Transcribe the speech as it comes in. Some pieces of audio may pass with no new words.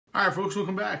All right, folks,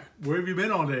 welcome back. Where have you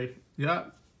been all day? Yeah,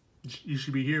 you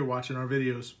should be here watching our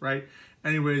videos, right?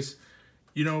 Anyways,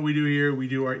 you know what we do here? We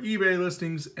do our eBay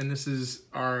listings, and this is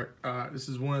our this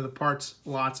is one of the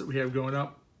lots that we have going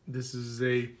up. This is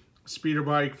a speeder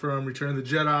bike from Return of the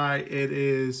Jedi. It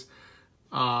is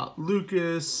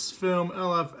Lucasfilm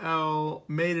LFL,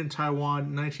 made in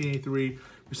Taiwan, 1983.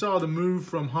 We saw the move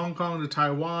from Hong Kong to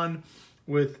Taiwan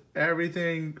with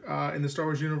everything in the Star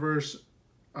Wars universe.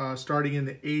 Starting in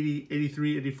the 80,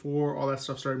 83, 84, all that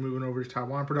stuff started moving over to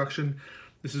Taiwan production.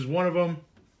 This is one of them.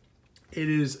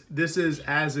 This is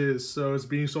as is, so it's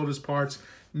being sold as parts,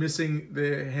 missing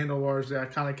the handlebars, the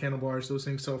iconic handlebars. Those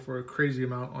things sell for a crazy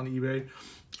amount on eBay.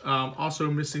 Also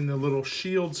missing the little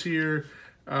shields here,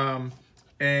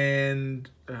 and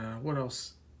what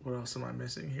else? What else am I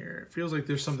missing here? It feels like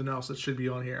there's something else that should be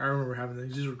on here. I remember having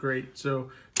these. These were great. So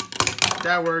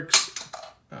that works.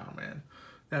 Oh man.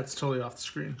 That's totally off the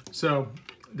screen. So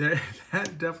that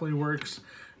definitely works.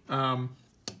 Yeah,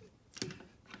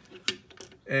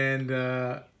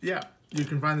 you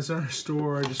can find this in our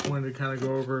store. I just wanted to kind of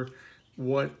go over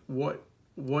what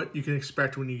you can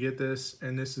expect when you get this.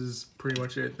 And this is pretty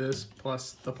much it. This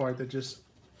plus the part that just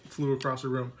flew across the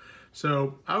room.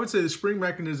 So I would say the spring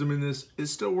mechanism in this is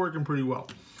still working pretty well.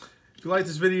 If you like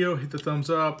this video, hit the thumbs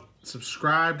up.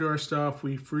 Subscribe to our stuff.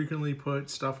 We frequently put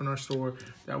stuff in our store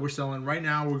that we're selling. Right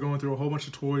now, we're going through a whole bunch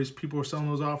of toys. People are selling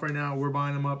those off right now. We're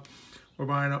buying them up.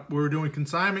 We're doing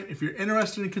consignment. If you're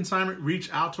interested in consignment,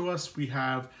 reach out to us. We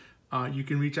have, you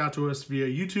can reach out to us via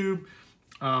YouTube.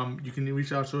 You can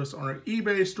reach out to us on our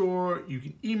eBay store. You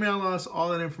can email us. All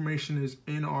that information is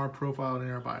in our profile and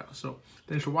in our bio. So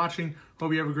thanks for watching.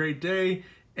 Hope you have a great day.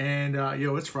 And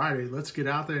yo, it's Friday. Let's get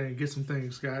out there and get some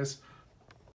things, guys.